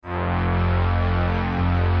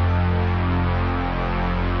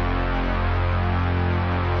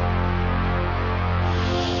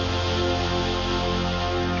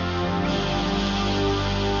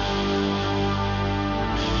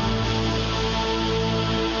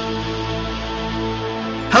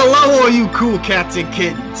Hello, all you cool cats and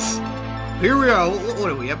kittens. Here we are. What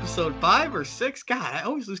are we, episode 5 or 6? God, I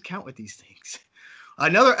always lose count with these things.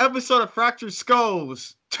 Another episode of Fractured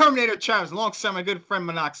Skulls. Terminator Travis, alongside my good friend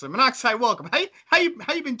Monoxide. Monoxide, welcome. How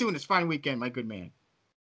you been doing this fine weekend, my good man?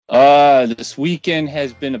 This weekend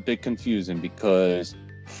has been a bit confusing because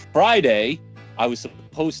Friday I was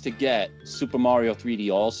supposed to get Super Mario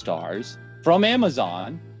 3D All-Stars from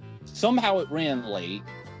Amazon. Somehow it ran late.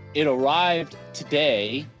 It arrived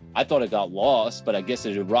today. I thought it got lost, but I guess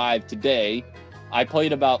it arrived today. I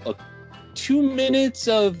played about 2 minutes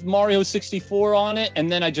of Mario 64 on it,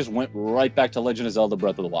 and then I just went right back to Legend of Zelda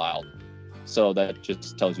Breath of the Wild. So that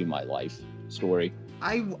just tells you my life story.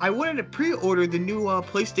 I wanted to pre-order the new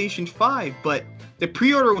PlayStation 5, but the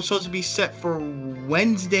pre-order was supposed to be set for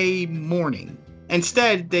Wednesday morning.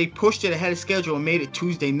 Instead, they pushed it ahead of schedule and made it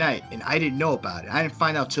Tuesday night, and I didn't know about it. I didn't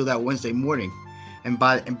find out till that Wednesday morning. And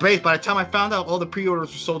by the time I found out, all the pre-orders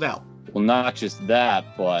were sold out. Well, not just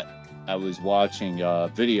that, but I was watching a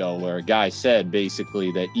video where a guy said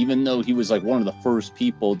basically that even though he was like one of the first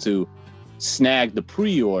people to snag the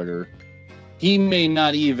pre-order, he may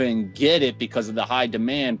not even get it because of the high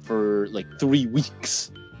demand for like 3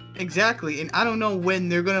 weeks. Exactly, and I don't know when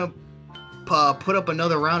they're gonna put up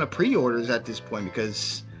another round of pre-orders at this point,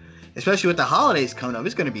 because especially with the holidays coming up,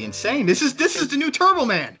 it's gonna be insane. This is the new Turbo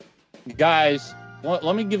Man. Guys,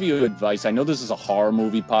 let me give you advice. I know this is a horror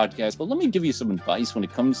movie podcast, but let me give you some advice when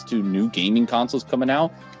it comes to new gaming consoles coming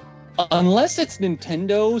out. Unless it's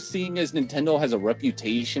Nintendo, seeing as Nintendo has a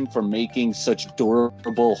reputation for making such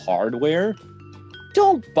durable hardware,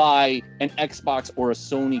 don't buy an Xbox or a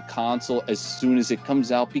Sony console as soon as it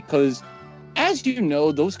comes out, because as you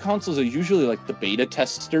know, those consoles are usually like the beta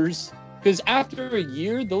testers, because after a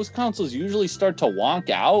year, those consoles usually start to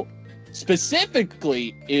wonk out,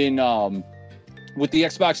 specifically in with the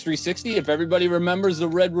Xbox 360, if everybody remembers the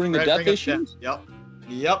Red Ring of Death issues.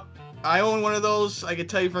 Yep. I own one of those. I can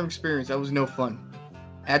tell you from experience, that was no fun.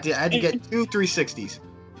 I had to get 2 360s.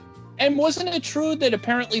 And wasn't it true that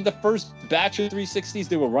apparently the first batch of 360s,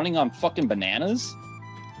 they were running on fucking bananas?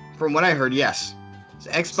 From what I heard, yes.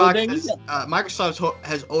 So Microsoft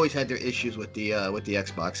has always had their issues with the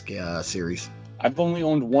Xbox series. I've only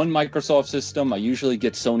owned one Microsoft system. I usually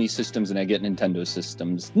get Sony systems and I get Nintendo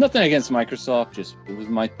systems. Nothing against Microsoft, just it was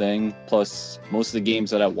my thing. Plus, most of the games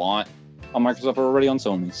that I want on Microsoft are already on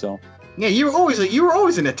Sony, so. Yeah, you were always a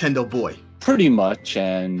Nintendo boy. Pretty much,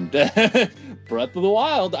 and Breath of the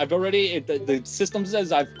Wild, the system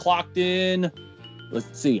says I've clocked in,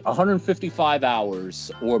 let's see, 155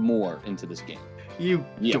 hours or more into this game. You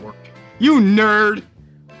dork. You nerd.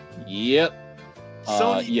 Yep.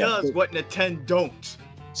 Sony does what Nintendo don't.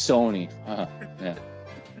 Sony. Yeah.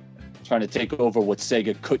 Trying to take over what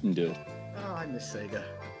Sega couldn't do. Oh, I miss Sega.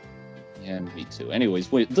 Yeah, me too.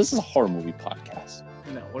 Anyways, wait, this is a horror movie podcast.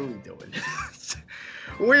 No, what are we doing?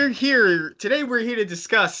 We're here to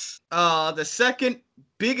discuss the second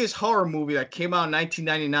biggest horror movie that came out in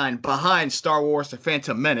 1999 behind Star Wars: The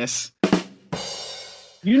Phantom Menace.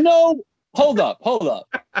 You know, hold up.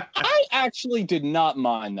 I actually did not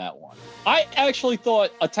mind that one. I actually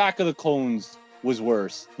thought Attack of the Clones was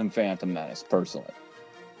worse than Phantom Menace, personally.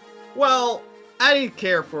 Well, I didn't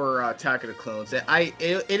care for Attack of the Clones.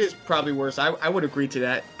 It is probably worse. I would agree to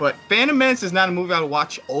that. But Phantom Menace is not a movie I would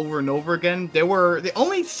watch over and over again. The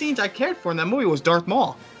only scenes I cared for in that movie was Darth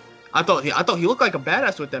Maul. I thought he looked like a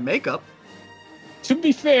badass with that makeup. To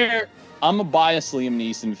be fair, I'm a biased Liam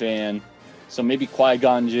Neeson fan, so maybe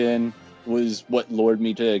Qui-Gon Jinn was what lured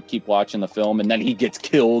me to keep watching the film, and then he gets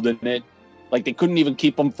killed in it. Like, they couldn't even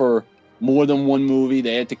keep him for more than one movie.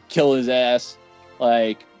 They had to kill his ass.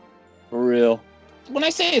 Like, for real. When I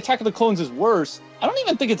say Attack of the Clones is worse, I don't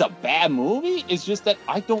even think it's a bad movie. It's just that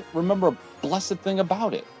I don't remember a blessed thing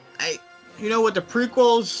about it. You know what, the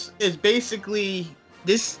prequels is basically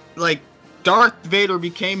this, like, Darth Vader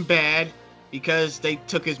became bad because they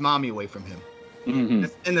took his mommy away from him. Mm-hmm.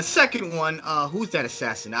 And the second one, who's that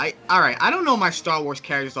assassin? I don't know my Star Wars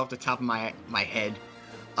characters off the top of my head.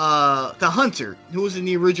 The Hunter, who was in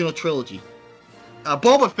the original trilogy.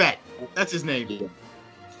 Boba Fett, that's his name. Yeah.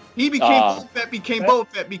 He became Boba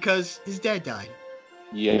Fett because his dad died.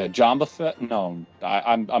 Yeah, Jamba Fett? No,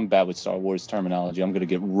 I'm bad with Star Wars terminology. I'm gonna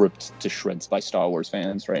get ripped to shreds by Star Wars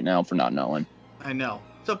fans right now for not knowing. I know.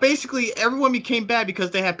 So basically, everyone became bad because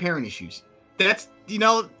they had parent issues. That's,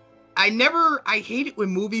 I hate it when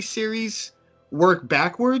movie series work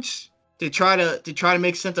backwards to try to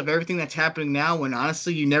make sense of everything that's happening now, when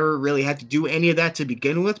honestly you never really had to do any of that to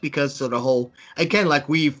begin with, because of the whole, again, like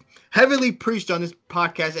we've heavily preached on this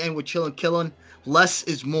podcast and with Chillin' Killin', less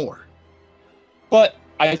is more. But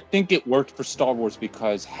I think it worked for Star Wars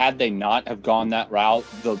because had they not have gone that route,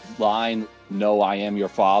 the line "No, I am your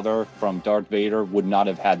father" from Darth Vader would not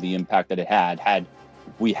have had the impact that it had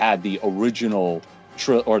we had the original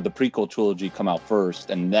or the prequel trilogy come out first,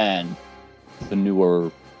 and then the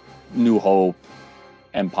newer New Hope,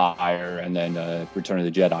 Empire, and then Return of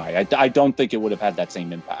the Jedi. I don't think it would have had that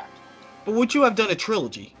same impact. But would you have done a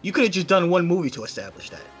trilogy? You could have just done one movie to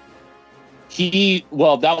establish that.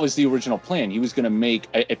 That was the original plan. He was going to make,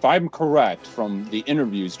 if I'm correct from the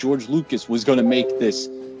interviews, George Lucas was going to make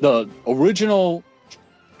the original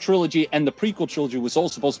trilogy and the prequel trilogy was all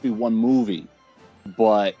supposed to be one movie,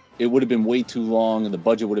 but it would have been way too long and the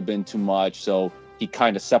budget would have been too much, so he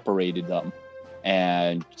kind of separated them.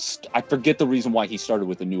 And I forget the reason why he started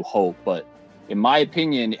with A New Hope, but in my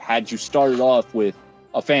opinion, had you started off with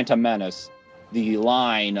A Phantom Menace, the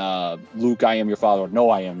line, Luke, I am your father, or no,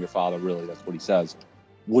 I am your father, really, that's what he says,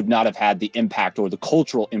 would not have had the impact or the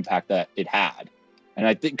cultural impact that it had. And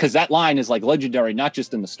I think, because that line is like legendary, not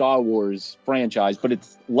just in the Star Wars franchise, but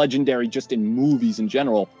it's legendary just in movies in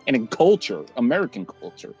general and in culture, American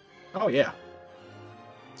culture. Oh, yeah.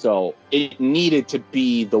 So it needed to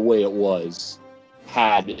be the way it was,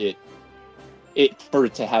 had it for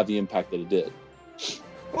it to have the impact that it did.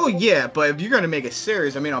 Well, yeah, but if you're going to make a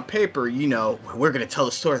series, I mean, on paper, you know, we're going to tell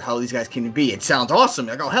the story of how these guys came to be. It sounds awesome.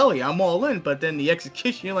 Like, oh, hell yeah, I'm all in. But then the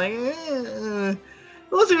execution, you're like, it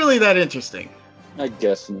wasn't really that interesting. I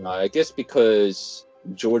guess not. I guess because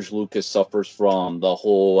George Lucas suffers from the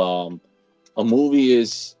whole, a movie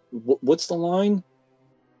is, what's the line?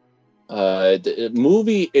 The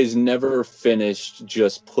movie is never finished,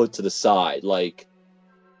 just put to the side. Like,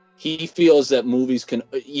 he feels that movies can,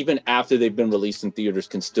 even after they've been released in theaters,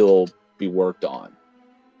 can still be worked on.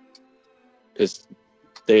 Because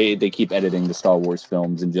they keep editing the Star Wars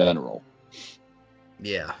films in general.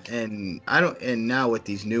 Yeah, and now with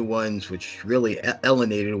these new ones, which really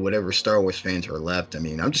alienated whatever Star Wars fans are left. I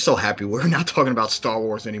mean, I'm just so happy we're not talking about Star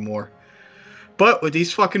Wars anymore. But with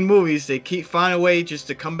these fucking movies, they keep finding a way just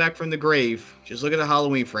to come back from the grave. Just look at the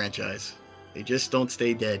Halloween franchise. They just don't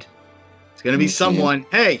stay dead. It's gonna be someone,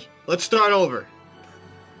 hey, let's start over.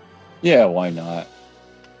 Yeah, why not?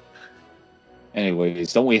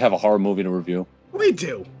 Anyways, don't we have a horror movie to review? We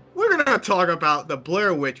do. We're going to talk about the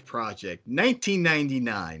Blair Witch Project,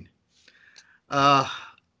 1999. How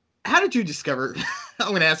did you discover... I'm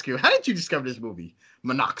going to ask you, how did you discover this movie?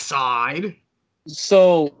 Monoxide?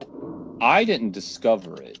 So, I didn't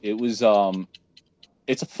discover it. It was,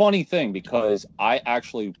 it's a funny thing because I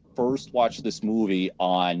actually first watched this movie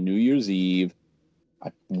on New Year's Eve.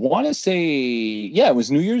 I want to say, yeah, it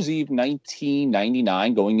was New Year's Eve,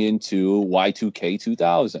 1999, going into Y2K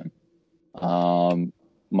 2000.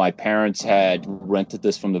 My parents had rented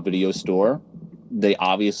this from the video store. They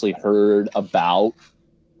obviously heard about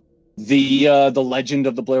the legend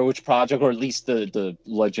of the Blair Witch Project, or at least the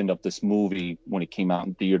legend of this movie when it came out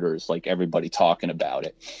in theaters, like everybody talking about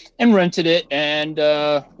it, and rented it. And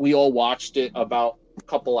we all watched it about a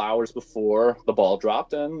couple hours before the ball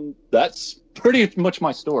dropped. And that's pretty much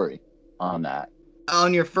my story on that.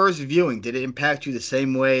 On your first viewing, did it impact you the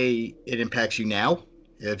same way it impacts you now,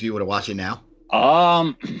 if you were to watch it now?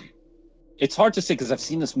 It's hard to say because I've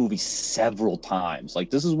seen this movie several times. Like,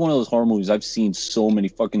 this is one of those horror movies I've seen so many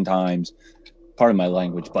fucking times. Pardon my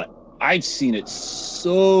language, but I've seen it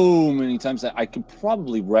so many times that I could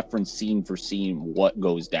probably reference scene for scene what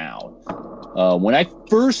goes down. When I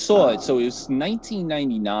first saw it, so it was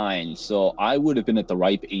 1999, so I would have been at the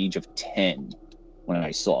ripe age of 10 when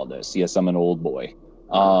I saw this. Yes, I'm an old boy.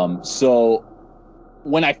 So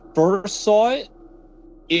when I first saw it,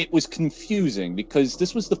 it was confusing because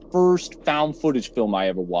this was the first found footage film I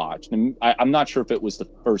ever watched. And I'm not sure if it was the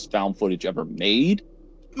first found footage ever made.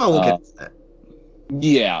 No, we'll get to that.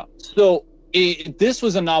 Yeah. So this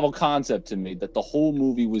was a novel concept to me, that the whole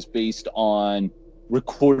movie was based on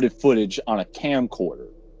recorded footage on a camcorder.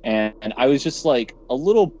 And I was just like a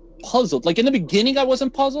little puzzled. Like in the beginning, I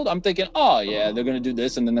wasn't puzzled. I'm thinking, oh yeah, they're going to do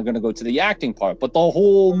this and then they're going to go to the acting part. But the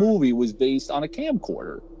whole movie was based on a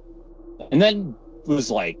camcorder. And then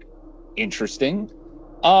was like interesting.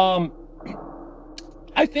 I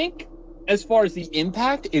think as far as the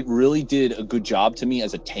impact, it really did a good job to me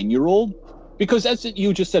as a 10-year-old, because as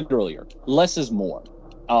you just said earlier, less is more.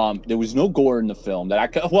 There was no gore in the film that I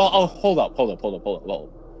could, hold up.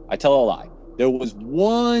 I tell a lie. There was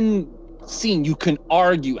one scene you can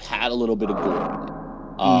argue had a little bit of gore in it.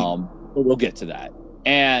 But we'll get to that.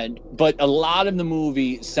 But a lot of the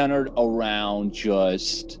movie centered around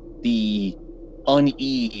just the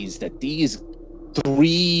unease that these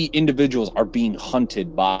 3 individuals are being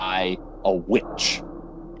hunted by a witch.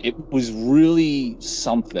 it was really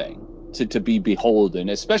something to be beholden,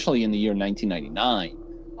 especially in the year 1999,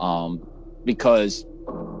 because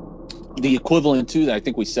the equivalent to that, I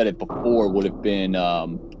think we said it before, would have been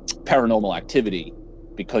Paranormal Activity,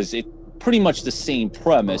 because it pretty much the same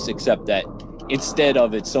premise, except that instead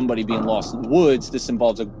of it somebody being lost in the woods, this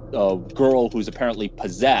involves a girl who's apparently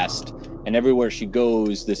possessed, and everywhere she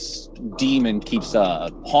goes, this demon keeps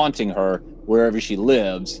haunting her wherever she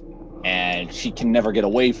lives, and she can never get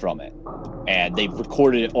away from it. And they've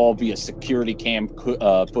recorded it all via security cam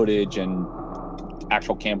footage and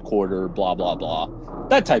actual camcorder, blah, blah, blah.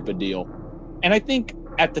 That type of deal. And I think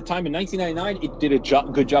at the time in 1999, it did a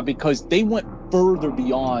good job because they went further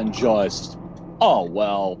beyond just, oh,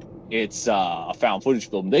 well, it's a found footage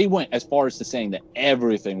film. They went as far as to saying that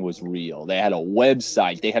everything was real. They had a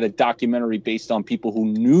website. They had a documentary based on people who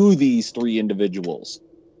knew these three individuals.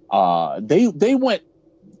 They went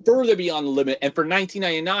further beyond the limit. And for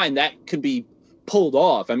 1999, that could be pulled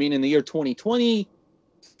off. I mean, in the year 2020,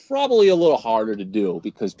 probably a little harder to do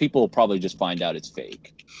because people will probably just find out it's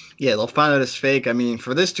fake. Yeah, they'll find out it's fake. I mean,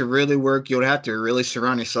 for this to really work, you would have to really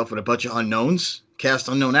surround yourself with a bunch of unknowns, cast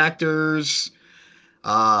unknown actors.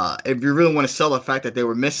 If you really want to sell the fact that they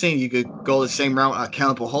were missing, you could go the same route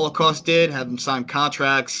Cannibal Holocaust did, have them sign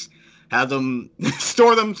contracts, have them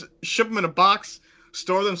store them, ship them in a box,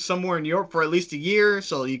 store them somewhere in Europe for at least a year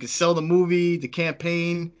so you can sell the movie, the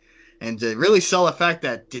campaign, and to really sell the fact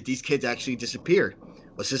that did these kids actually disappear?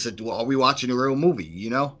 Are we watching a real movie, you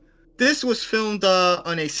know? This was filmed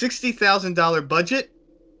on a $60,000 budget,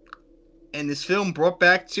 and this film brought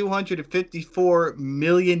back $254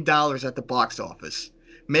 million at the box office,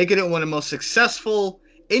 making it one of the most successful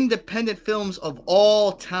independent films of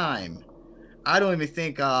all time. I don't even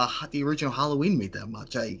think the original Halloween made that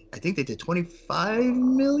much. I think they did 25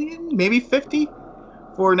 million, maybe 50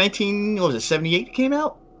 for 78 came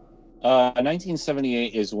out?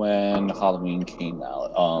 1978 is when Halloween came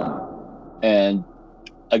out. And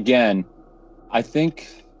again, I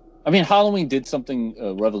mean, Halloween did something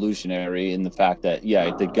revolutionary in the fact that,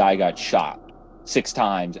 yeah, the guy got shot 6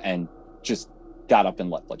 times and just got up and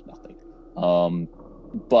left like nothing.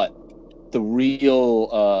 But the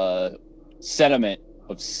real sentiment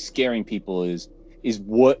of scaring people is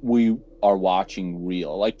what we are watching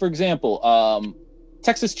real. Like, for example,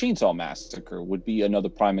 Texas Chainsaw Massacre would be another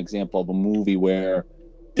prime example of a movie where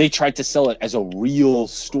they tried to sell it as a real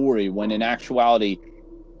story when in actuality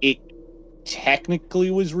it technically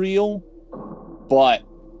was real, but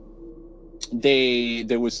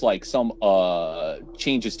there was like some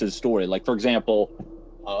changes to the story. Like, for example,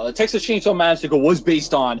 Texas Chainsaw Massacre was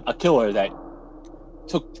based on a killer that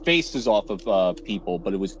took faces off of people,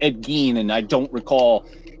 but it was Ed Gein, and I don't recall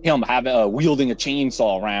him wielding a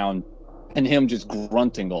chainsaw around and him just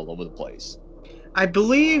grunting all over the place. I'm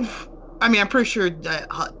pretty sure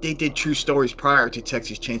that they did true stories prior to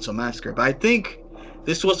Texas Chainsaw Massacre, but I think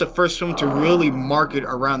this was the first film to really market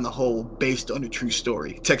around the whole based on a true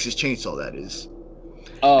story. Texas Chainsaw, that is.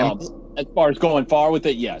 As far as going far with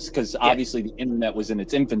it, yes, because obviously the internet was in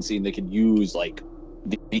its infancy and they could use like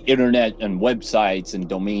the internet and websites and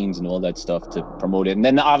domains and all that stuff to promote it. And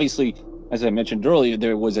then obviously, as I mentioned earlier,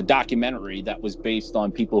 there was a documentary that was based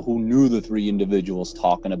on people who knew the 3 individuals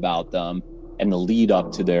talking about them and the lead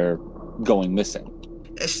up to their going missing.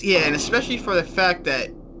 Yeah, and especially for the fact that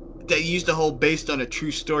they used the whole based on a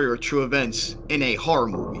true story or true events in a horror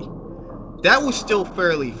movie. That was still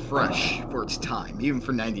fairly fresh for its time, even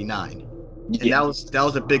for 99. And that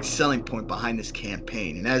was a big selling point behind this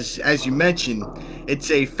campaign. And as you mentioned, it's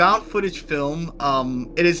a found footage film.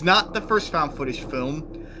 It is not the first found footage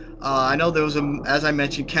film. I know there was as I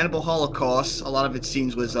mentioned, Cannibal Holocaust. A lot of its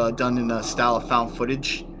scenes was done in a style of found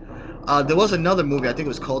footage. There was another movie, I think it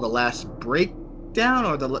was called The Last Breakdown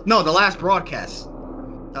or The Last Broadcast.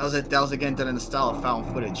 That was again done in the style of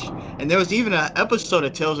found footage. And there was even an episode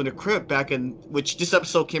of Tales of the Crypt which this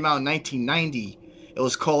episode came out in 1990. It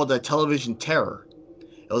was called Television Terror.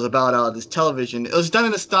 It was about this television. It was done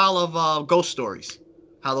in the style of ghost stories.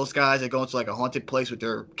 How those guys go into like a haunted place with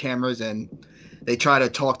their cameras and they try to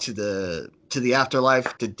talk to the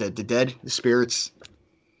afterlife, the dead, the spirits.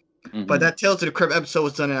 Mm-hmm. But that Tales of the Crypt episode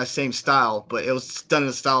was done in that same style, but it was done in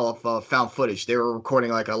the style of found footage. They were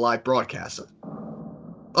recording like a live broadcast.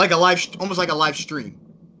 Almost like a live stream.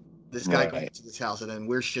 This guy goes to this house, and then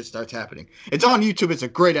weird shit starts happening. It's on YouTube. It's a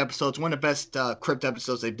great episode. It's one of the best crypt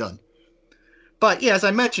episodes they've done. But yeah, as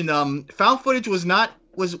I mentioned, found footage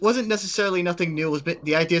wasn't necessarily nothing new.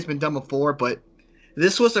 The idea's been done before, but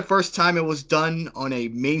this was the first time it was done on a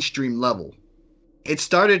mainstream level.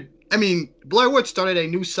 Blair Witch started a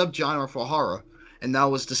new subgenre for horror, and that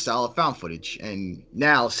was the style of found footage. And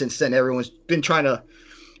now, since then, everyone's been trying to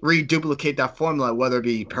reduplicate that formula, whether it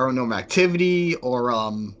be Paranormal Activity or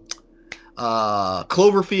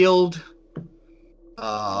Cloverfield.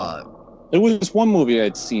 There was one movie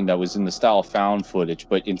I'd seen that was in the style of found footage,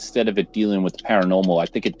 but instead of it dealing with paranormal, I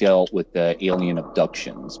think it dealt with alien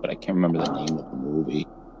abductions, but I can't remember the name of the movie. It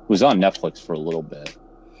was on Netflix for a little bit.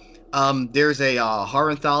 There's a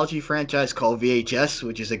horror anthology franchise called VHS,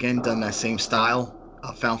 which is again done that same style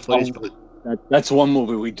of found footage. That's one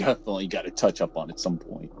movie we definitely got to touch up on at some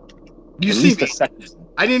point. You see the second?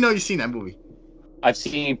 I didn't know you've seen that movie. I've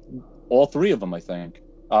seen all three of them, I think.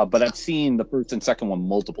 But I've seen the first and second one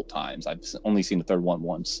multiple times. I've only seen the third one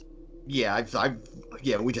once. Yeah,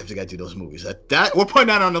 we definitely got to do those movies. That we're putting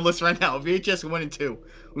that on the list right now. VHS 1 and 2.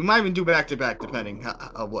 We might even do back to back, depending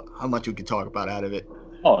how much we can talk about out of it.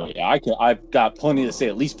 Oh yeah, I've got plenty to say,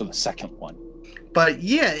 at least for the second one. But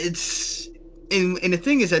yeah, it's and the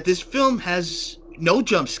thing is that this film has no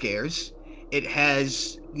jump scares. It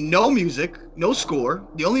has no music, no score.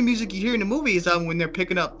 The only music you hear in the movie is when they're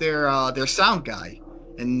picking up their sound guy,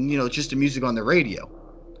 and just the music on the radio.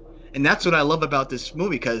 And that's what I love about this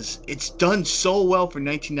movie, because it's done so well for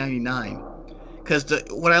 1999. Because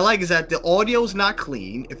what I like is that the audio is not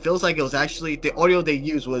clean. It feels like it was actually the audio they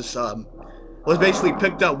used was basically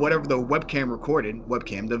picked up whatever the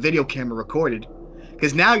the video camera recorded.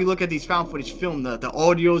 Because now you look at these found footage film, the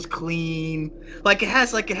audio's clean, like it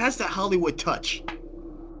has that Hollywood touch,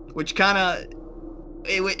 which kind of,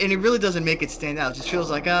 and it really doesn't make it stand out. It just feels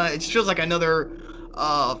like another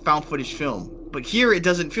found footage film. But here it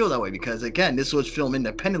doesn't feel that way, because again, this was filmed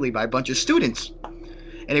independently by a bunch of students,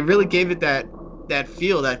 and it really gave it that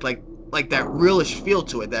feel, that like that realish feel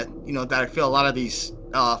to it that that I feel a lot of these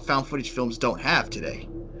found footage films don't have today,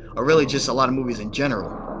 or really just a lot of movies in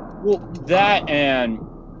general. Well, that and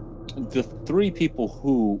the three people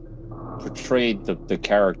who portrayed the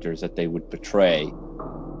characters that they would portray,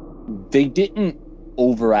 they didn't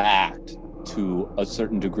overact to a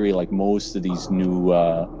certain degree like most of these new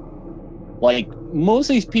like most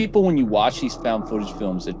of these people. When you watch these found footage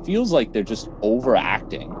films, it feels like they're just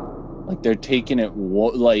overacting, like they're taking it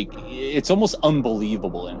like it's almost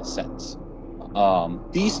unbelievable in a sense.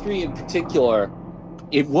 These three in particular,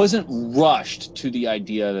 it wasn't rushed to the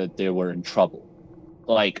idea that they were in trouble.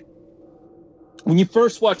 Like when you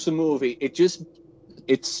first watch the movie,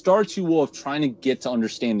 it starts you off trying to get to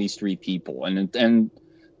understand these three people and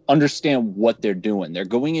understand what they're doing. They're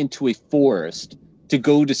going into a forest to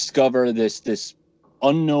go discover this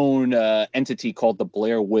unknown entity called the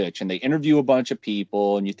Blair Witch, and they interview a bunch of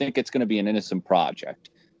people, and you think it's going to be an innocent project.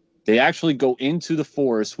 They actually go into the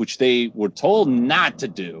forest, which they were told not to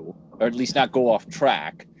do, or at least not go off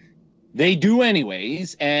track. They do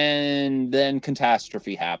anyways, and then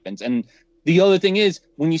catastrophe happens. And the other thing is,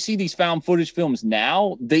 when you see these found footage films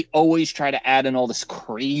now, they always try to add in all this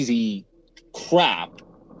crazy crap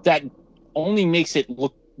that only makes it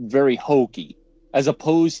look very hokey, as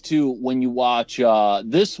opposed to when you watch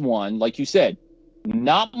this one, like you said,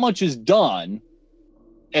 not much is done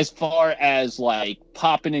as far as like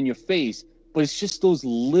popping in your face, but it's just those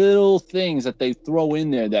little things that they throw in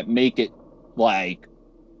there that make it like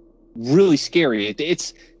really scary.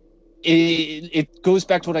 It goes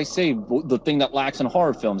back to what I say, the thing that lacks in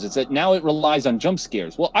horror films. It's that now it relies on jump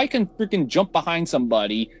scares. Well, I can freaking jump behind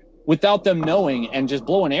somebody without them knowing and just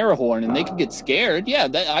blow an air horn and they can get scared. Yeah,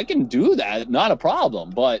 I can do that. Not a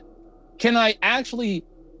problem. But can I actually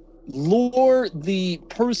lure the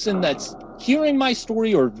person that's hearing my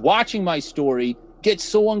story or watching my story get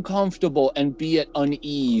so uncomfortable and be at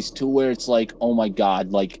unease to where it's like, oh my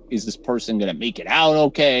God, like, is this person going to make it out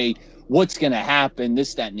okay? What's going to happen?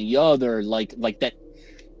 This, that, and the other. Like that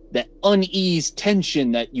unease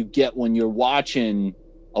tension that you get when you're watching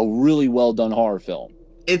a really well done horror film.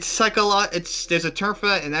 There's a term for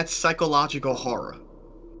that, and that's psychological horror.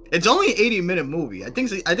 It's only an 80-minute movie. I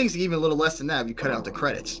think it's even a little less than that if you cut out the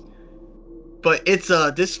credits. But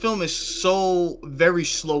this film is so very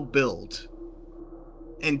slow build.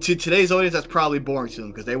 And to today's audience, that's probably boring to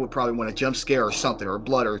them, because they would probably want a jump scare or something, or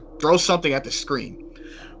blood, or throw something at the screen.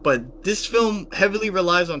 But this film heavily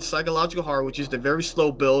relies on psychological horror, which is the very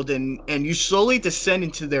slow build, and you slowly descend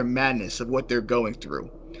into their madness of what they're going through.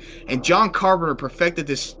 And John Carpenter perfected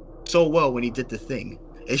this so well when he did The Thing.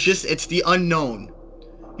 It's the unknown.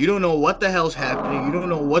 You don't know what the hell's happening. You don't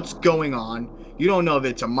know what's going on. You don't know if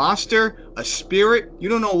it's a monster, a spirit. You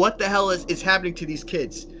don't know what the hell is happening to these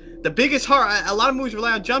kids. The biggest horror, a lot of movies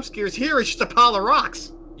rely on jump scares. Here, it's just a pile of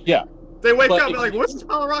rocks. Yeah. They wake up and like, what's this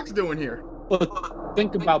pile of rocks doing here? But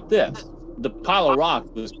think about this. The pile of rocks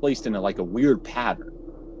was placed in a weird pattern.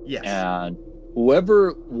 Yes. And whoever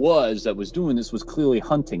it was that was doing this was clearly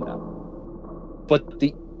hunting them. But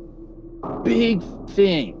the big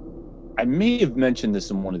thing, I may have mentioned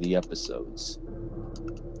this in one of the episodes.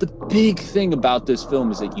 The big thing about this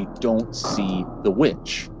film is that you don't see the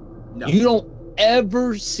witch. No. You don't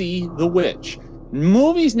ever see the witch.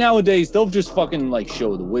 Movies nowadays, they'll just fucking like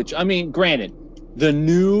show the witch. I mean, granted, the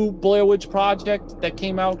new Blair Witch Project that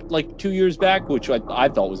came out like 2 years back, which I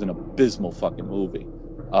thought was an abysmal fucking movie.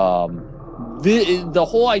 The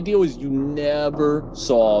whole idea was you never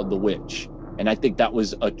saw the witch. And I think that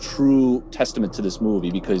was a true testament to this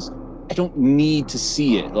movie because I don't need to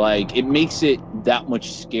see it. Like, it makes it that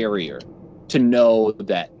much scarier to know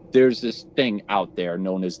that there's this thing out there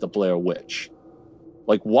known as the Blair Witch.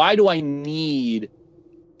 Like, why do I need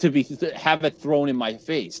to have it thrown in my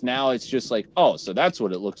face? Now it's just like, oh, so that's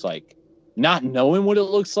what it looks like. Not knowing what it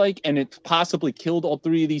looks like, and it possibly killed all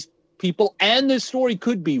three of these people, and this story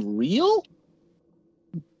could be real?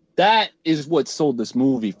 That is what sold this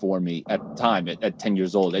movie for me at the time, at 10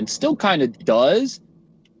 years old, and still kind of does,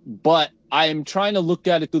 but I am trying to look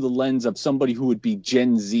at it through the lens of somebody who would be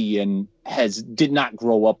Gen Z and did not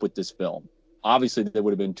grow up with this film. Obviously, they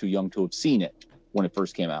would have been too young to have seen it when it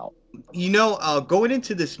first came out. You know, going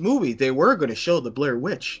into this movie, they were going to show the Blair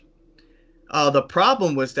Witch. The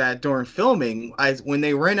problem was that during filming, when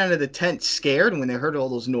they ran out of the tent scared, when they heard all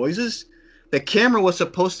those noises, the camera was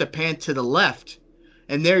supposed to pan to the left.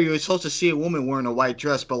 And there you were supposed to see a woman wearing a white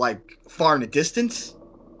dress, but like far in the distance.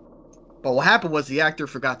 But what happened was the actor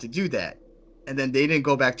forgot to do that. And then they didn't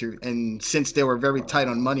go back to, and since they were very tight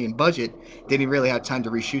on money and budget, they didn't really have time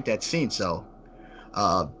to reshoot that scene. So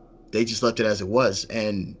they just left it as it was.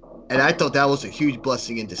 And I thought that was a huge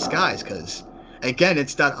blessing in disguise because, again,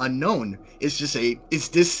 it's not unknown. It's just is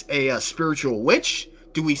this a spiritual witch?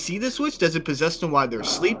 Do we see this witch? Does it possess them while they're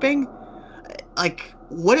sleeping? Like,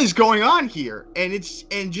 what is going on here? And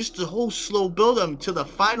just the whole slow build up to the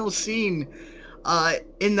final scene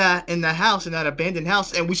in the house, in that abandoned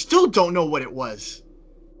house, and we still don't know what it was.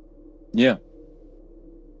 Yeah.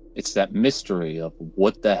 It's that mystery of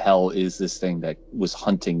what the hell is this thing that was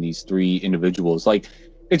hunting these three individuals. Like,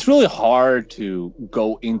 it's really hard to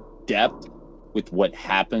go in depth with what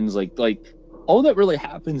happens. Like all that really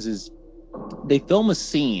happens is they film a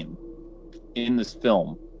scene in this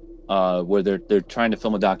film where they're trying to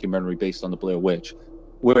film a documentary based on the Blair Witch,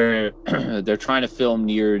 where they're trying to film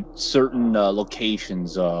near certain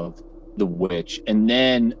locations of the witch, and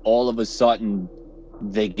then all of a sudden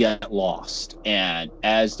they get lost. And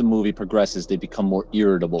as the movie progresses, they become more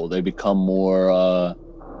irritable. They become more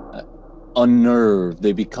unnerved.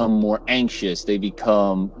 They become more anxious. They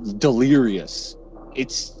become delirious.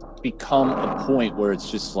 It's become a point where it's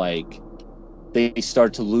just like they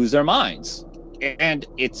start to lose their minds. And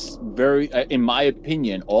it's very, in my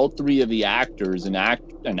opinion, all three of the actors and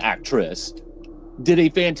actress did a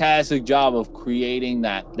fantastic job of creating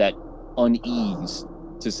that unease,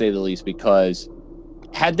 to say the least, because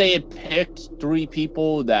had they had picked three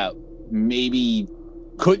people that maybe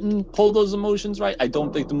couldn't pull those emotions right, I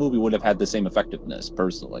don't think the movie would have had the same effectiveness,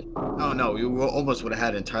 personally. Oh, no, we almost would have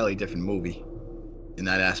had an entirely different movie in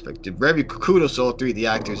that aspect. Very kudos to all three of the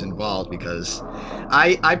actors involved, because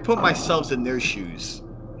I put myself in their shoes,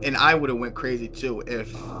 and I would have went crazy too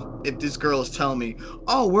if this girl is telling me,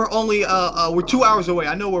 oh, we're only we're 2 hours away,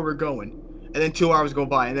 I know where we're going, and then 2 hours go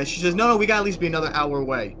by, and then she says, no, we gotta at least be another hour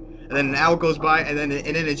away, and then an hour goes by, and then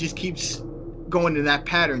it just keeps going in that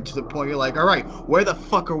pattern to the point you're like, all right, where the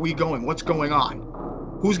fuck are we going? What's going on?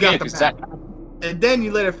 Who's got the map? And then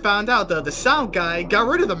you later found out the sound guy got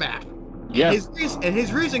rid of the map. Yeah.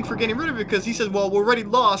 His reason for getting rid of it, because he said, well, we're already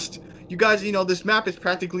lost. You guys, this map is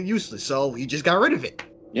practically useless. So he just got rid of it.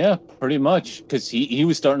 Yeah, pretty much. Because he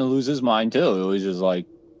was starting to lose his mind, too. It was just like,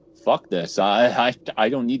 fuck this. I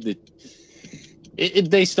don't need the...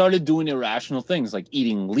 They started doing irrational things, like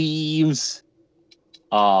eating leaves.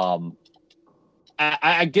 I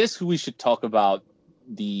guess we should talk about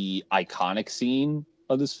the iconic scene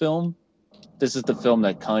of this film. This is the film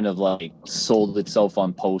that kind of like sold itself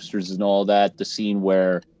on posters and all that. The scene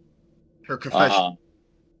where her confession.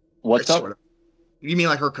 What's up? Sort of. You mean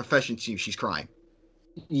like her confession scene? She's crying.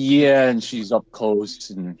 Yeah, and she's up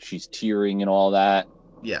close and she's tearing and all that.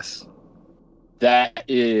 Yes. That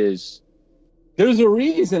is. There's a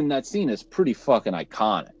reason that scene is pretty fucking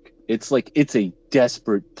iconic. It's like it's a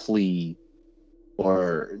desperate plea,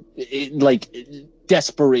 or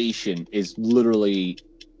desperation is literally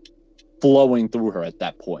flowing through her at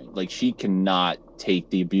that point. Like, she cannot take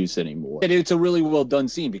the abuse anymore. And it's a really well done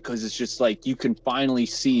scene because it's just like you can finally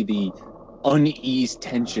see the uneased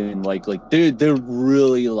tension. Like they're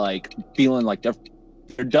really like feeling like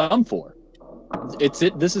they're done for. it's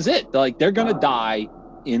it. This is it. Like, they're gonna die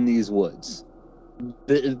in these woods.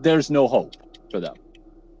 There's no hope for them.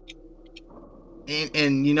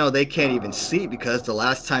 And you know, they can't even sleep because the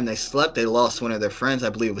last time they slept, they lost one of their friends. I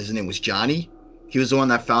believe his name was Johnny. He was the one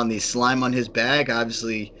that found the slime on his bag,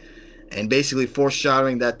 obviously, and basically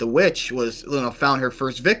foreshadowing that the witch was, you know, found her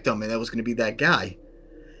first victim, and that was going to be that guy.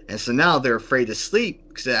 And so now they're afraid to sleep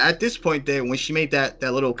because at this point, when she made that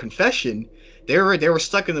little confession, they were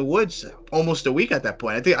stuck in the woods almost a week at that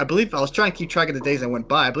point. I believe I was trying to keep track of the days that went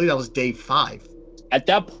by. I believe that was day 5. At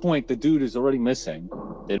that point, the dude is already missing.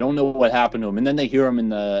 They don't know what happened to him, and then they hear him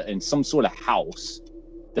in some sort of house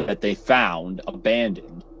that they found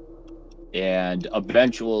abandoned. And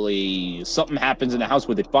eventually, something happens in the house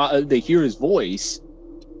where they hear his voice,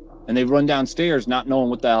 and they run downstairs, not knowing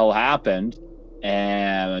what the hell happened.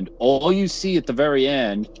 And all you see at the very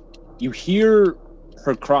end, you hear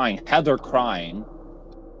her crying, Heather crying,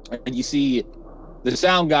 and you see the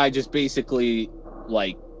sound guy just basically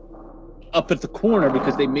like up at the corner,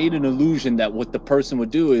 because they made an illusion that what the person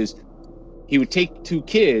would do is he would take 2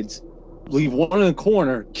 kids, leave one in the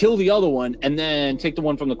corner, kill the other one, and then take the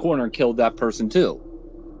one from the corner and kill that person too.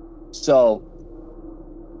 So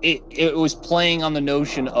it was playing on the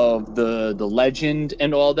notion of the legend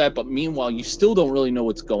and all that, but meanwhile you still don't really know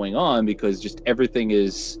what's going on because just everything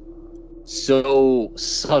is so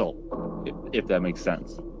subtle, if that makes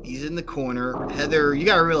sense. He's in the corner. Heather, you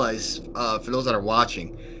gotta realize, for those that are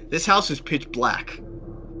watching, this house is pitch black.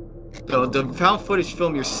 So the found footage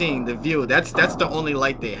film you're seeing, the view, that's the only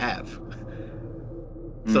light they have.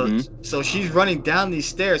 So she's running down these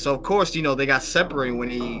stairs. So of course, you know, they got separated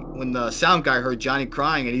when the sound guy heard Johnny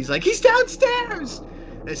crying, and he's like, he's downstairs.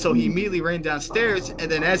 And so he immediately ran downstairs,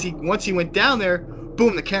 and then once he went down there,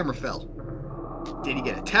 boom, the camera fell. Did he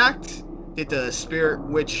get attacked? Did the spirit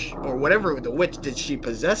witch or whatever the witch, did she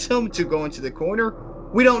possess him to go into the corner?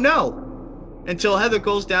 We don't know. Until Heather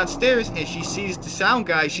goes downstairs and she sees the sound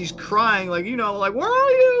guy. She's crying like, you know, like, where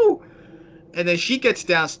are you? And then she gets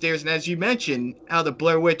downstairs, and as you mentioned, how the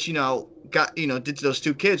Blair Witch, you know, did to those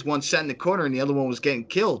 2 kids. One sat in the corner and the other one was getting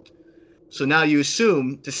killed. So now you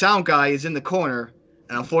assume the sound guy is in the corner,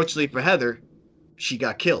 and unfortunately for Heather, she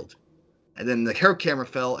got killed. And then her camera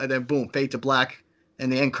fell, and then boom, fade to black,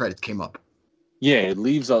 and the end credits came up. Yeah, it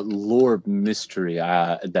leaves a lore of mystery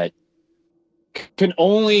that can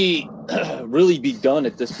only really be done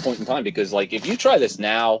at this point in time, because like if you try this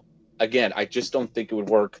now, again, I just don't think it would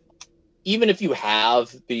work. Even if you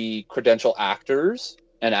have the credential actors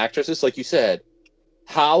and actresses, like you said,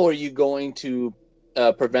 how are you going to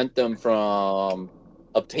prevent them from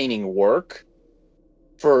obtaining work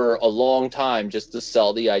for a long time just to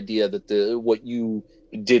sell the idea that what you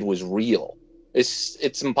did was real?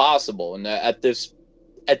 It's impossible. And at this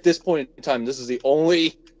point in time, this is the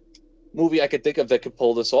only movie I could think of that could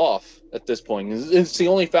pull this off at this point. It's the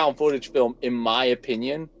only found footage film, in my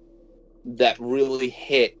opinion, that really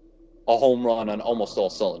hit a home run on almost all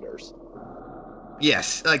cylinders.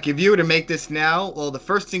 Yes, like if you were to make this now, well, the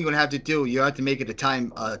first thing you would have to do, you have to make it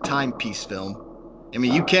a timepiece film. I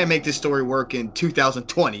mean, you can't make this story work in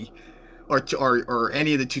 2020 or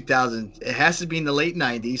any of the 2000s. It has to be in the late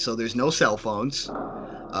 90s, so there's no cell phones.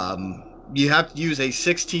 You have to use a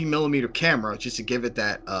 16 millimeter camera just to give it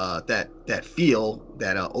that feel,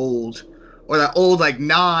 that old like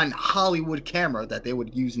non-Hollywood camera that they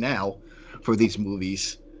would use now for these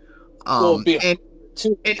movies.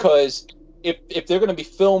 Because if they're going to be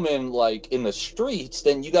filming like in the streets,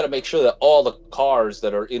 then you got to make sure that all the cars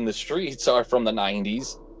that are in the streets are from the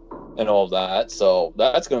 90s and all that. So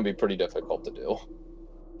that's going to be pretty difficult to do.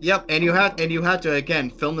 Yep, and you have to again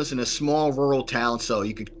film this in a small rural town, so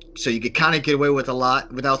you could kind of get away with a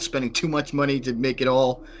lot without spending too much money to make it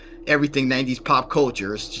all everything 90s pop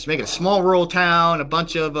culture. Just make it a small rural town, a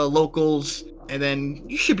bunch of locals, and then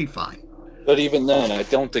you should be fine. But even then, I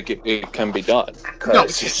don't think it can be done. No,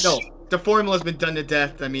 the formula's been done to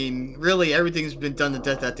death. I mean, really, everything's been done to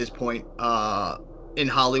death at this point. In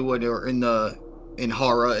Hollywood or in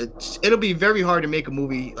horror, it'll be very hard to make a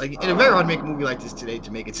movie like this today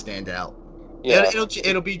to make it stand out. Yeah,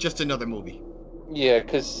 it'll be just another movie. Yeah,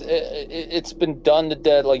 because it's been done to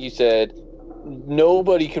death, like you said.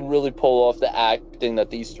 Nobody can really pull off the acting that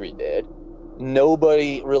these 3 did.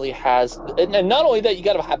 Nobody really has, and not only that, you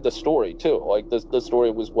got to have the story too. Like the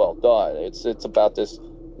story was well done. It's about this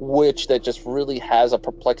witch that just really has a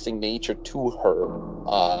perplexing nature to her,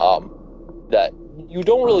 that you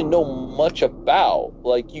don't really know much about.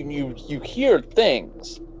 Like you hear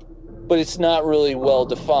things, but it's not really well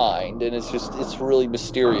defined, and it's really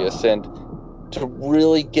mysterious. And to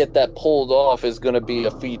really get that pulled off is going to be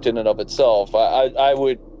a feat in and of itself. I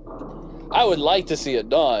would I would like to see it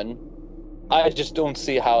done. I just don't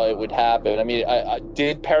see how it would happen. I mean, I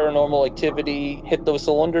did Paranormal Activity hit those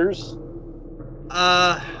cylinders?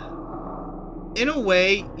 Uh, in a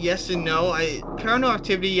way, yes and no. Paranormal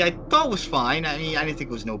Activity I thought was fine. I mean, I didn't think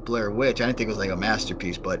it was no Blair Witch. I didn't think it was like a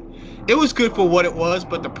masterpiece, but it was good for what it was.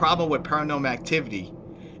 But the problem with Paranormal Activity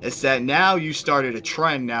is that now you started a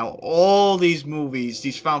trend. Now all these movies,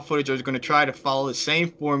 these found footage, are going to try to follow the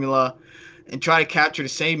same formula and try to capture the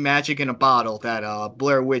same magic in a bottle that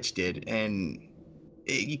Blair Witch did, and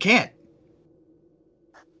you can't.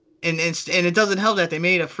 And it doesn't help that they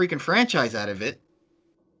made a freaking franchise out of it.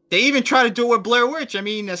 They even tried to do it with Blair Witch. I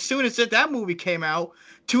mean, as soon as that movie came out,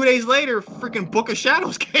 2 days later, freaking Book of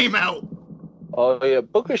Shadows came out. Oh yeah,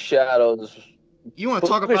 Book of Shadows. You want to Book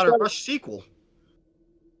talk of about a Shadows. rush sequel?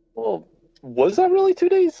 Well, was that really 2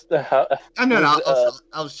 days? I mean, Was,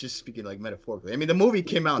 I was just speaking like metaphorically. I mean, the movie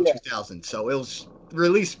came out in yeah. 2000, so it was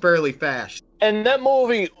released fairly fast. And that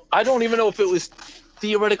movie, I don't even know if it was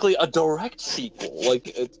theoretically a direct sequel.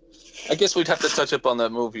 Like, I guess we'd have to touch up on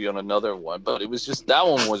that movie on another one, but it was just, that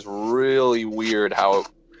one was really weird how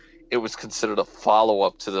it was considered a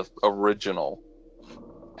follow-up to the original.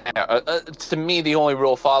 To me, the only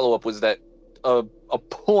real follow-up was that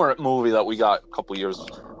abhorrent movie that we got a couple years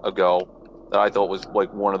ago that I thought was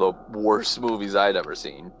like one of the worst movies I'd ever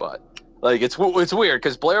seen. But like, it's weird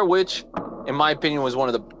because Blair Witch, in my opinion, was one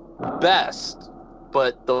of the best,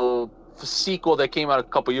 but the sequel that came out a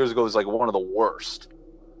couple years ago was like one of the worst.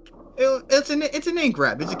 It's a name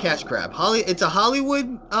grab. It's a cash grab. It's a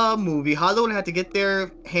Hollywood movie. Hollywood had to get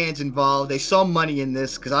their hands involved. They saw money in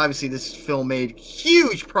this because obviously this film made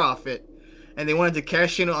huge profit, and they wanted to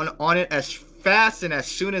cash in on it as fast and as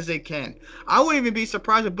soon as they can. I wouldn't even be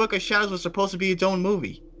surprised if Book of Shadows was supposed to be its own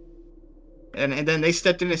movie. And then they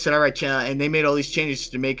stepped in and said, all right, and they made all these changes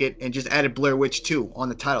to make it and just added Blair Witch 2 on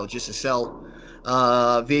the title just to sell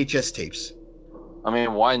VHS tapes. I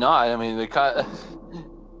mean, why not? I mean,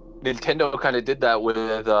 Nintendo kind of did that with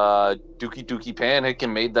Dookie Dookie Panic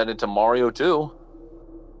and made that into Mario 2.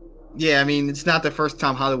 Yeah, I mean, it's not the first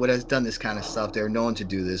time Hollywood has done this kind of stuff. They're known to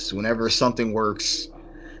do this. Whenever something works,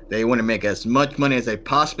 they want to make as much money as they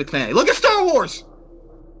possibly can. Look at Star Wars!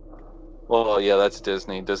 Well, yeah, that's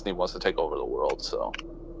Disney. Disney wants to take over the world, so.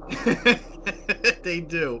 They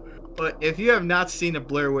do. But if you have not seen the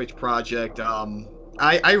Blair Witch Project,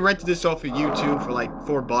 I rented this off of YouTube for like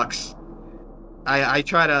 $4. I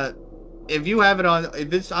try to, if you have it on,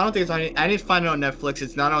 if it's, I don't think it's on, I didn't find it on Netflix.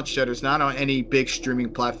 It's not on Shudder. It's not on any big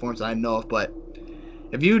streaming platforms that I know of. But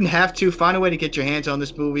if you have to, find a way to get your hands on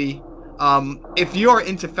this movie. If you are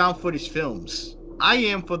into found footage films, I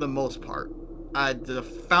am for the most part. The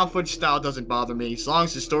found footage style doesn't bother me. As long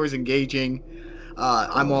as the story's engaging,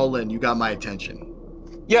 I'm all in. You got my attention.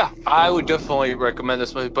 Yeah, I would definitely recommend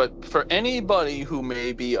this movie. But for anybody who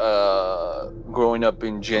may be growing up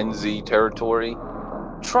in Gen Z territory,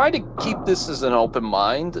 try to keep this as an open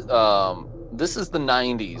mind. This is the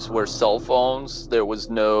 90s where cell phones, there was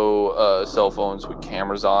no cell phones with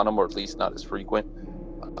cameras on them, or at least not as frequent.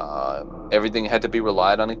 Everything had to be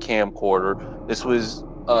relied on a camcorder. This was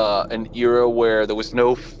an era where there was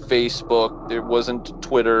no Facebook, there wasn't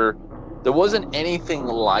Twitter, there wasn't anything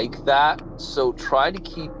like that. So try to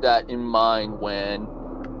keep that in mind when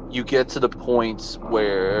you get to the points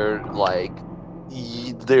where like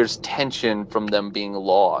there's tension from them being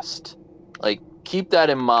lost. Like, keep that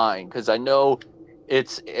in mind, because I know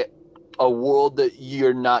it's a world that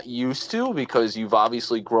you're not used to because you've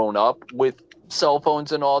obviously grown up with cell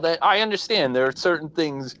phones and all that. I understand there are certain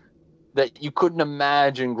things that you couldn't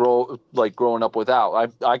imagine growing up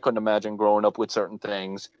without. I couldn't imagine growing up with certain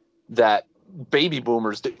things that baby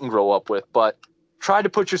boomers didn't grow up with. But try to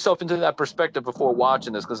put yourself into that perspective before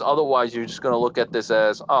watching this, because otherwise you're just going to look at this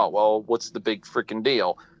as, oh, well, what's the big freaking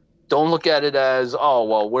deal? Don't look at it as, oh,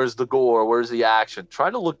 well, where's the gore? Where's the action? Try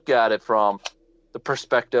to look at it from the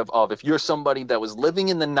perspective of, if you're somebody that was living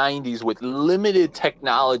in the 90s with limited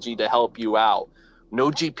technology to help you out,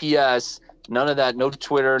 no GPS, none of that, no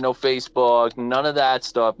Twitter, no Facebook, none of that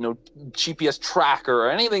stuff, no GPS tracker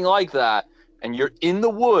or anything like that, and you're in the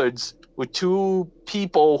woods with two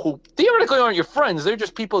people who theoretically aren't your friends, they're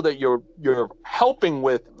just people that you're helping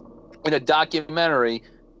with in a documentary,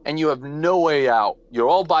 and you have no way out. You're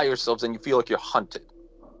all by yourselves and you feel like you're hunted.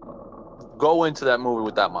 Go into that movie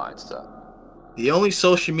with that mindset. The only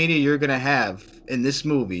social media you're going to have in this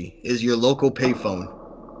movie is your local payphone.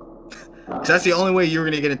 Because that's the only way you're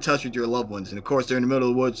going to get in touch with your loved ones. And of course, they're in the middle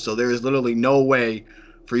of the woods, so there is literally no way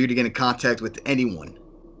for you to get in contact with anyone.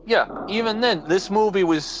 Yeah, even then, this movie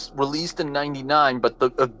was released in 99, but the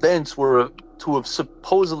events were to have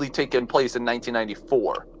supposedly taken place in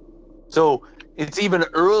 1994. So it's even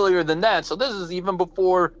earlier than that. So this is even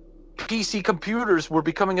before PC computers were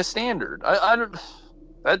becoming a standard. I don't.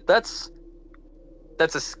 That's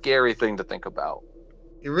a scary thing to think about.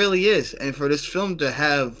 It really is. And for this film to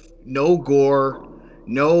have no gore,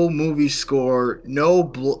 no movie score,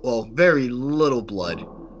 well, very little blood.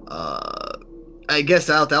 Uh, I guess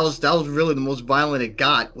that was really the most violent it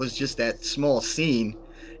got, was just that small scene.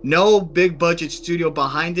 No big budget studio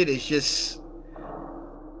behind it. It's just,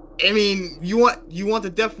 I mean, you want the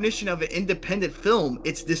definition of an independent film?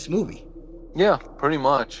 It's this movie. Yeah, pretty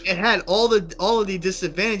much. It had all of the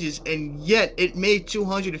disadvantages, and yet it made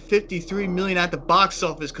 253 million at the box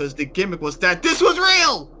office because the gimmick was that this was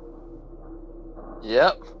real.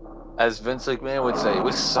 Yep, as Vince McMahon would say, it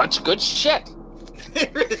was such good shit.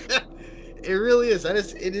 It really is.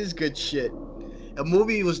 It is good shit. A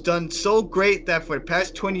movie was done so great that for the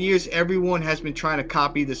past 20 years, everyone has been trying to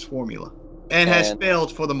copy this formula and has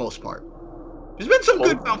failed for the most part. There's been some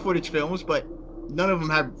good found footage films, but none of them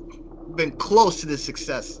have been close to the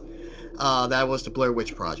success that was the Blair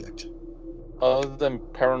Witch Project. Other than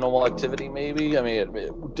Paranormal Activity, maybe? I mean,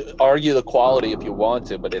 argue the quality if you want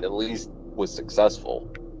to, but it at least was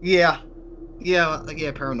successful. Yeah,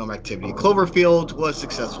 Paranormal Activity. Cloverfield was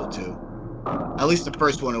successful too. At least the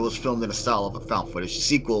first one, it was filmed in a style of a found footage. The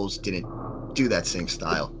sequels didn't do that same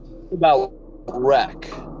style. What about Wreck?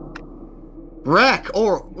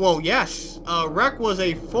 Yes. Wreck was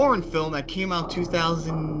a foreign film that came out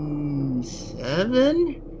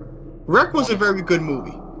 2007. Wreck was a very good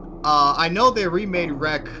movie. I know they remade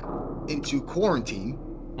Wreck into Quarantine.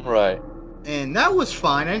 Right. And that was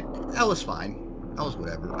fine. That was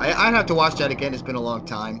whatever. I'd have to watch that again. It's been a long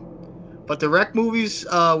time. But the Wreck movies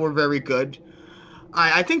were very good.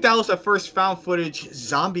 I think that was the first found footage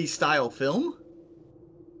zombie-style film.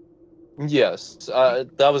 Yes,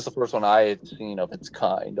 that was the first one I had seen of its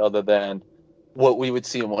kind, other than what we would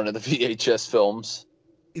see in one of the VHS films.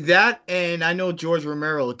 That, and I know George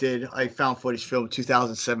Romero did a found footage film in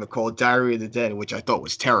 2007 called Diary of the Dead, which I thought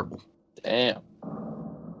was terrible. Damn.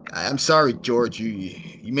 I'm sorry, George.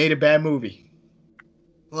 You made a bad movie.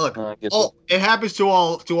 Look, it happens to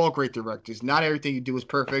all great directors. Not everything you do is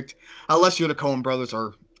perfect, unless you're the Coen brothers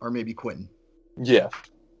or maybe Quentin. Yeah,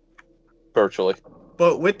 virtually.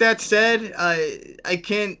 But with that said, I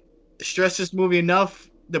can't stress this movie enough.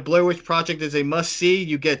 The Blair Witch Project is a must-see.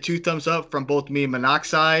 You get 2 thumbs up from both me and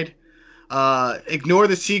Monoxide. Ignore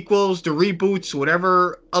the sequels, the reboots,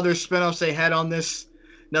 whatever other spinoffs they had on this.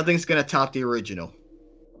 Nothing's going to top the original.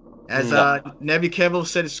 As Nevi Cavill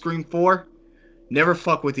said in Scream 4, never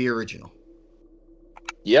fuck with the original.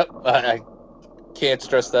 Yep, I can't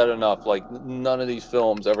stress that enough. Like, none of these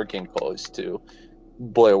films ever came close to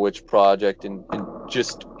Blair Witch Project in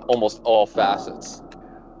just almost all facets.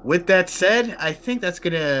 With that said, I think that's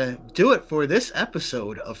going to do it for this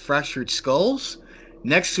episode of Fractured Skulls.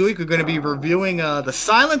 Next week, we're going to be reviewing The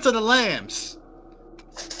Silence of the Lambs,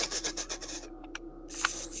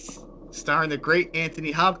 starring the great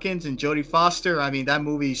Anthony Hopkins and Jodie Foster. I mean, that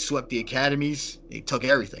movie swept the Academies. It took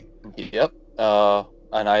everything. Yep.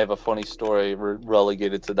 And I have a funny story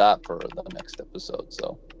relegated to that for the next episode.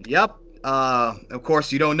 So. Yep. Of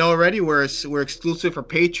course, you don't know already, we're exclusive for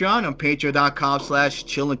Patreon on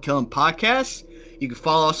patreon.com/chillandkillinpodcast. You can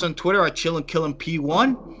follow us on Twitter at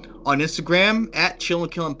chillandkillinp1, on Instagram at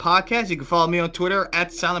chillandkillinpodcast. You can follow me on Twitter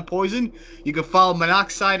at Silent Poison. You can follow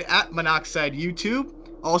Monoxide at Monoxide YouTube.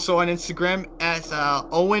 Also on Instagram as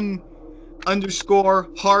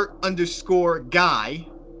Owen_Heart_Guy.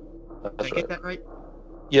 Did I get that right?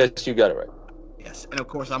 Yes, you got it right. Yes, and of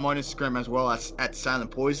course I'm on Instagram as well as at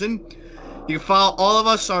Silent Poison. You can follow all of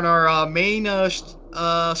us on our main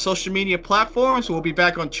social media platforms. We'll be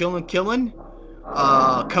back on Chillin' Killin'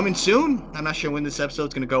 coming soon. I'm not sure when this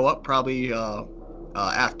episode's going to go up. Probably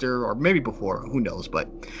after or maybe before. Who knows? But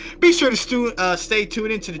be sure to stay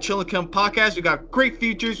tuned into the Chillin' Killin' podcast. We got great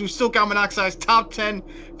features. We still got Monoxide's top 10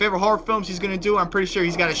 favorite horror films he's going to do. I'm pretty sure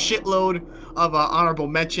he's got a shitload of honorable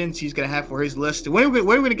mentions he's going to have for his list. When are we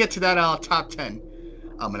going to get to that top 10,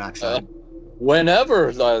 Monoxide? Whenever.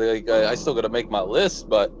 I still got to make my list,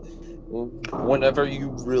 but whenever you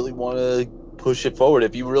really want to push it forward.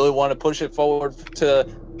 If you really want to push it forward to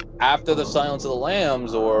after the Silence of the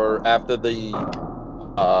Lambs or after the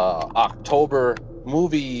October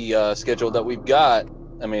movie schedule that we've got,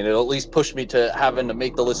 I mean, it'll at least push me to having to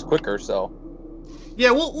make the list quicker. So,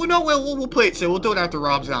 yeah, we'll play it. So we'll do it after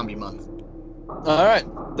Rob Zombie month. All right,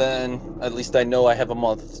 then at least I know I have a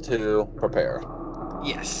month to prepare.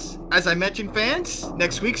 Yes. As I mentioned, fans,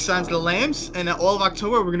 next week, Silence of the Lambs, and all of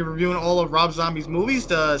October, we're going to be reviewing all of Rob Zombie's movies.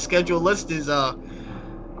 The schedule list is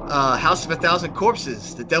House of a Thousand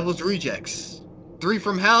Corpses, The Devil's Rejects, Three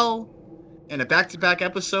from Hell, and a back-to-back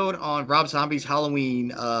episode on Rob Zombie's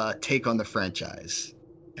Halloween take on the franchise.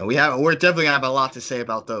 And we're definitely gonna have a lot to say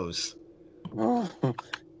about those.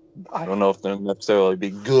 I don't know if they'll necessarily be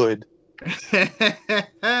good.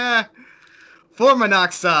 For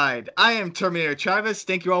Monoxide, I am Terminator Travis.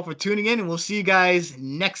 Thank you all for tuning in, and we'll see you guys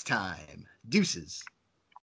next time. Deuces.